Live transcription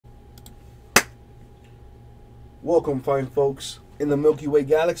Welcome, fine folks, in the Milky Way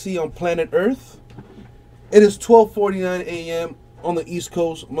galaxy on planet Earth. It is 12:49 a.m. on the East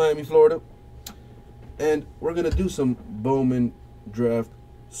Coast, Miami, Florida, and we're gonna do some Bowman Draft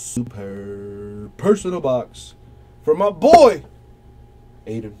Super Personal Box for my boy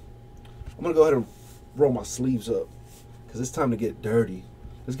Aiden. I'm gonna go ahead and roll my sleeves up because it's time to get dirty.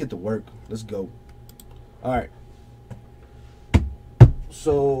 Let's get to work. Let's go. All right.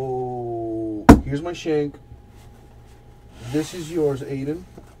 So here's my shank. This is yours, Aiden.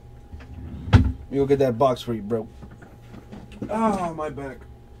 Let me go get that box for you, bro. Ah, my back.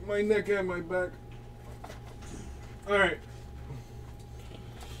 My neck and my back. Alright.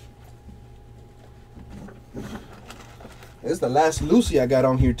 This is the last Lucy I got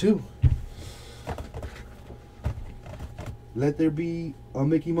on here, too. Let there be a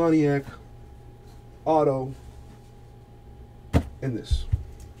Mickey Maniac auto in this.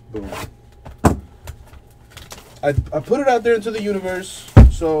 Boom. I put it out there into the universe,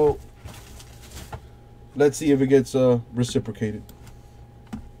 so let's see if it gets reciprocated.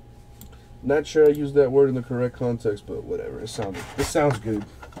 Not sure I used that word in the correct context, but whatever. This sounds good.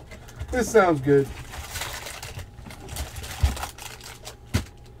 This sounds good.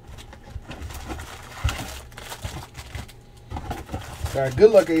 All right, good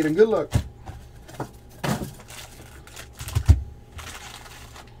luck, Aiden. Good luck.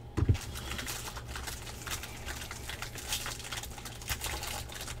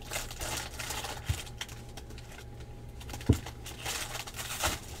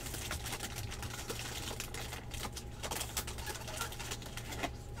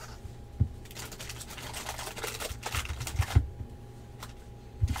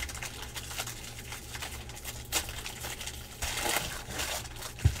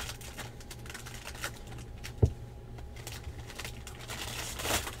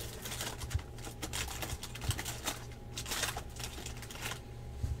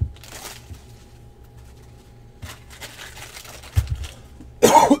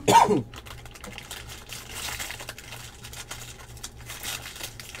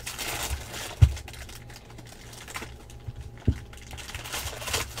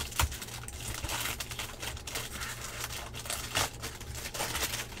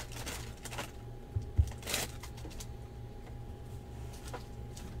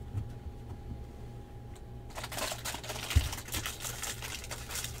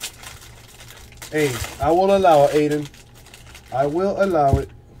 Hey, I will allow it, Aiden. I will allow it.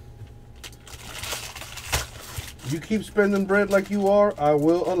 You keep spending bread like you are, I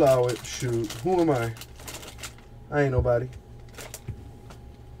will allow it. Shoot, who am I? I ain't nobody.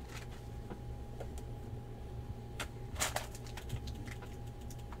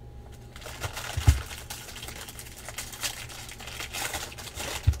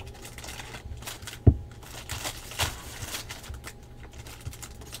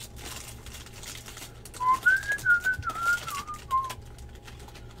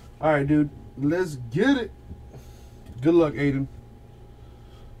 All right, dude. Let's get it. Good luck, Aiden.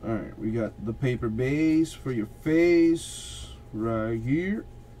 All right, we got the paper base for your face right here.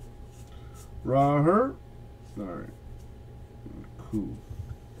 Right here. All right. Cool.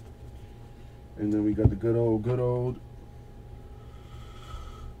 And then we got the good old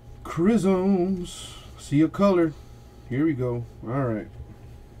Chrisms. See a color. Here we go. All right.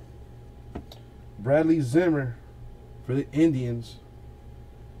 Bradley Zimmer for the Indians.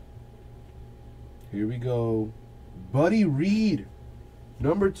 Here we go. Buddy Reed,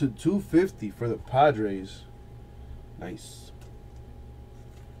 number to 250 for the Padres. Nice.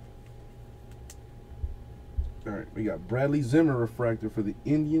 All right, we got Bradley Zimmer refractor for the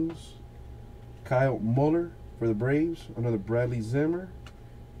Indians. Kyle Muller for the Braves. Another Bradley Zimmer.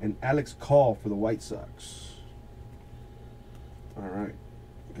 And Alex Call for the White Sox. All right.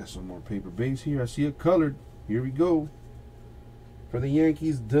 Got some more paper base here. I see it colored. Here we go. For the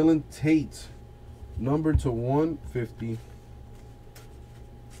Yankees, Dylan Tate. Number to 150.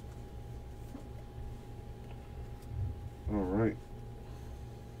 All right.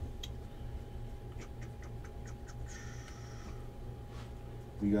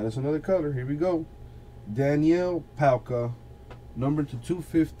 We got us another color. Here we go. Danielle Palka. Number to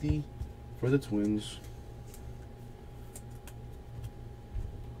 250 for the Twins.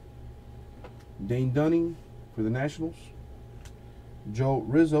 Dane Dunning for the Nationals. Joe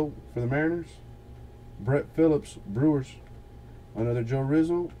Rizzo for the Mariners. Brett Phillips, Brewers. Another Joe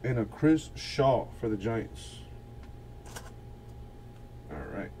Rizzo and a Chris Shaw for the Giants. All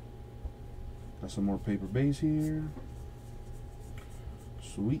right. Got some more paper base here.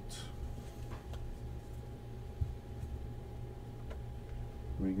 Sweet.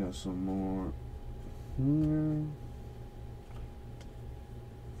 We got some more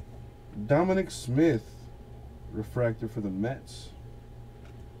Dominic Smith, refractor for the Mets.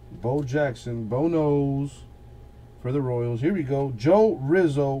 Bo Jackson, Bo Nose for the Royals. Here we go. Joe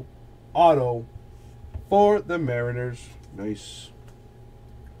Rizzo, auto for the Mariners. Nice.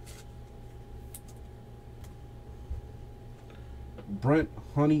 Brent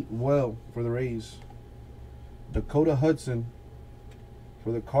Honeywell for the Rays. Dakota Hudson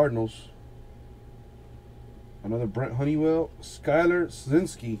for the Cardinals. Another Brent Honeywell. Skylar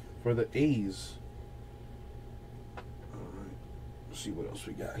Szynski for the A's. Alright, let's see what else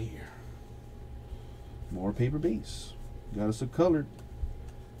we got here. More paper base. Got us a colored.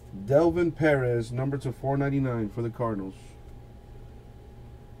 Delvin Perez, number to 499 for the Cardinals.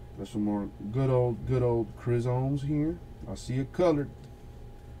 Got some more good old Chris Holmes here. I see a colored.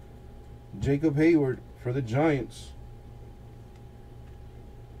 Jacob Hayward for the Giants.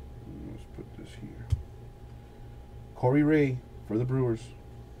 Let's put this here. Corey Ray for the Brewers.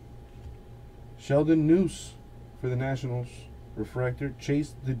 Sheldon Noose for the Nationals. Refractor.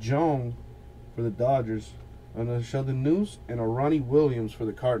 Chase DeJong for the Dodgers. Another Sheldon Noose and a Ronnie Williams for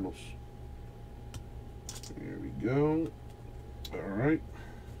the Cardinals. There we go. All right.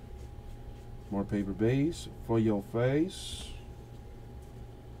 More paper base for your face.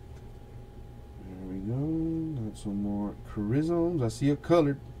 There we go. Got some more charisms. I see a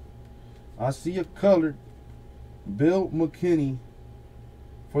colored. I see a colored. Bill McKinney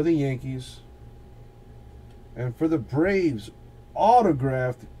for the Yankees. And for the Braves,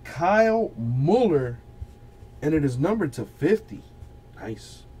 autographed Kyle Muller. And it is numbered to 50.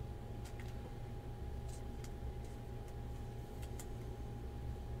 Nice.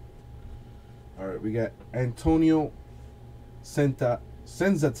 All right, we got Antonio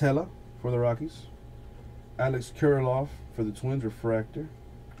Senzatella for the Rockies. Alex Kirilloff for the Twins, refractor.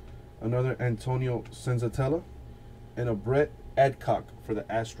 Another Antonio Senzatella. And a Brett Adcock for the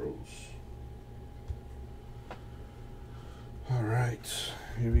Astros. All right,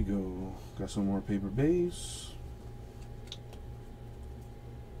 here we go. Got some more paper base.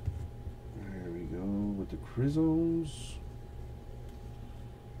 There we go with the Chrisms.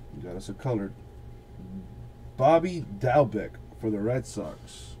 Got us a colored. Bobby Dalbec for the Red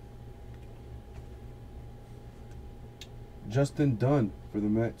Sox. Justin Dunn for the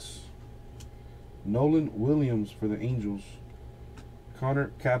Mets. Nolan Williams for the Angels.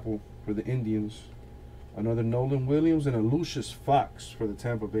 Connor Capel for the Indians. Another Nolan Williams and a Lucius Fox for the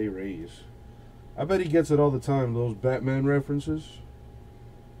Tampa Bay Rays. I bet he gets it all the time, those Batman references.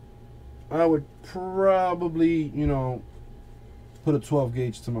 I would probably, you know, put a 12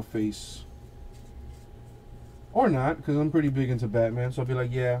 gauge to my face. Or not, because I'm pretty big into Batman. So I'll be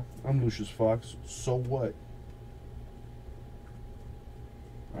like, yeah, I'm Lucius Fox. So what?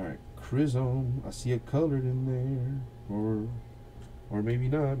 Alright, Chrism. I see it colored in there. Or maybe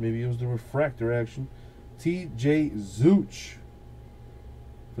not. Maybe it was the refractor action. T.J. Zeuch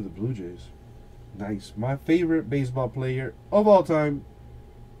for the Blue Jays. Nice. My favorite baseball player of all time,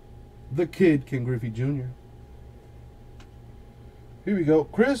 the kid, Ken Griffey Jr. Here we go.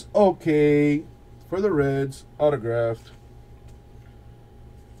 Chris OK for the Reds, autographed.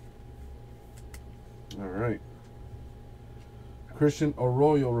 All right. Christian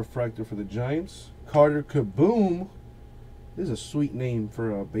Arroyo, refractor for the Giants. Carter Kaboom. This is a sweet name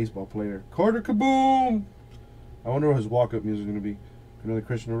for a baseball player. Carter Kaboom! I wonder what his walk-up music is going to be. Another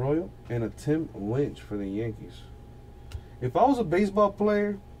Christian Arroyo. And a Tim Lynch for the Yankees. If I was a baseball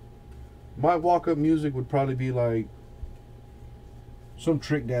player, my walk-up music would probably be like some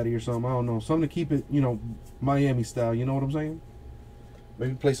Trick Daddy or something. I don't know. Something to keep it, you know, Miami style. You know what I'm saying?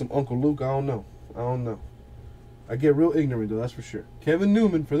 Maybe play some Uncle Luke. I don't know. I don't know. I get real ignorant, though. That's for sure. Kevin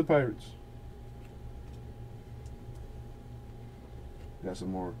Newman for the Pirates. Got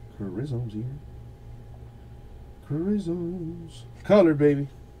some more charisms here. Charisms. Color, baby.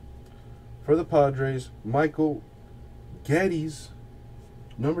 For the Padres, Michael Geddes,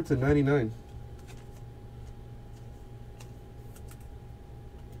 number to 99.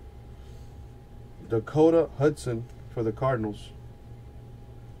 Dakota Hudson for the Cardinals.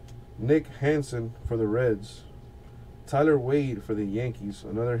 Nick Hansen for the Reds. Tyler Wade for the Yankees.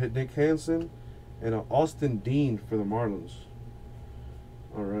 Another hit, Nick Hansen. And an Austin Dean for the Marlins.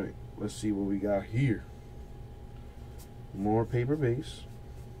 All right, let's see what we got here. More paper base.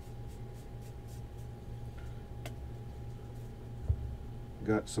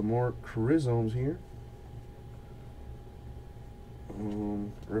 Got some more charisms here.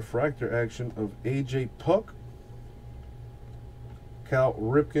 Refractor action of AJ Puck. Cal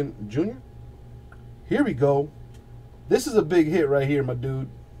Ripken Jr. Here we go. This is a big hit right here, my dude.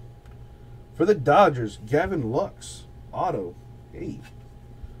 For the Dodgers, Gavin Lux. Auto. Hey.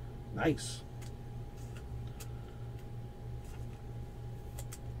 Nice.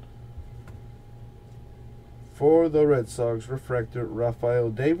 For the Red Sox, refractor Rafael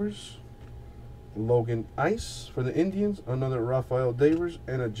Devers. Logan Ice for the Indians, another Rafael Devers,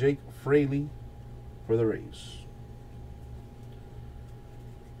 and a Jake Fraley for the Rays.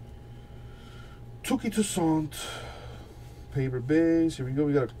 Touki Toussaint, paper base. Here we go.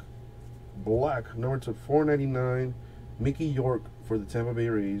 We got a black number to 499, Mickey York for the Tampa Bay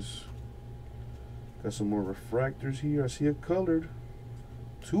Rays. Got some more refractors here. I see a colored,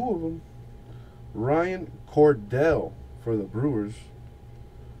 2 of them. Ryan Cordell for the Brewers.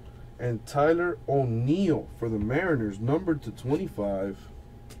 And Tyler O'Neill for the Mariners, numbered to 25.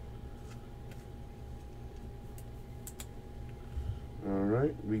 All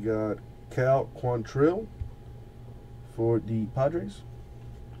right, we got Cal Quantrill for the Padres.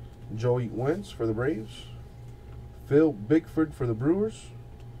 Joey Wentz for the Braves. Phil Bickford for the Brewers.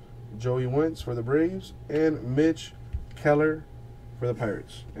 Joey Wentz for the Braves. And Mitch Keller for the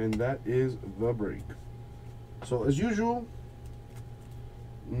Pirates. And that is the break. So, as usual,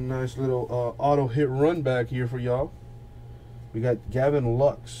 nice little auto hit run back here for y'all. We got Gavin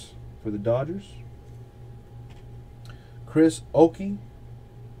Lux for the Dodgers. Chris Oakey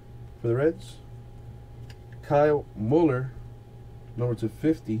for the Reds. Kyle Muller, number to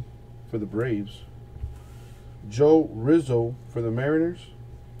 50 for the Braves. Joe Rizzo for the Mariners.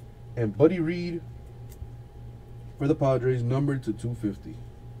 And Buddy Reed for the Padres, numbered to 250.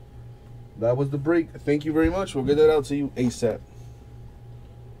 That was the break. Thank you very much. We'll get that out to you ASAP.